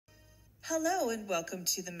Hello and welcome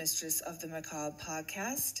to the Mistress of the Macabre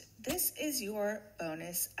podcast. This is your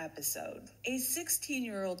bonus episode. A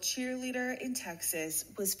 16-year-old cheerleader in Texas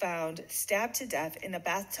was found stabbed to death in a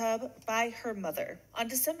bathtub by her mother. On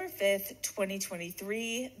December 5th,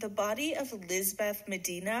 2023, the body of Lizbeth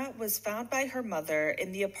Medina was found by her mother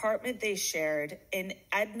in the apartment they shared in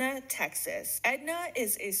Edna, Texas. Edna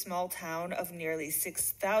is a small town of nearly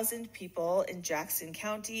 6,000 people in Jackson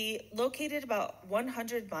County, located about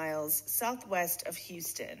 100 miles southwest of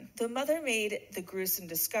Houston. The mother made the gruesome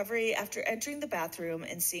discovery after entering the bathroom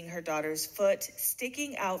and seeing her daughter's foot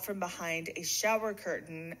sticking out from behind a shower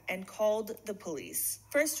curtain and called the police.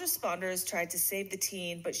 First responders tried to save the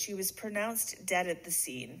teen, but she was pronounced dead at the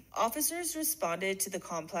scene. Officers responded to the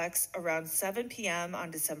complex around 7 p.m.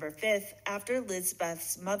 on December 5th after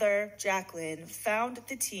Lizbeth's mother, Jacqueline, found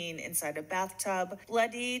the teen inside a bathtub,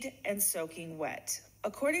 bloodied and soaking wet.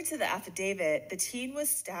 According to the affidavit, the teen was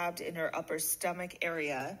stabbed in her upper stomach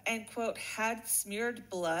area and, quote, had smeared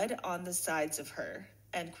blood on the sides of her,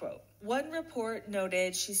 end quote. One report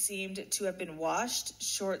noted she seemed to have been washed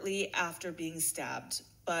shortly after being stabbed,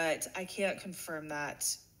 but I can't confirm that.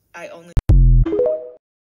 I only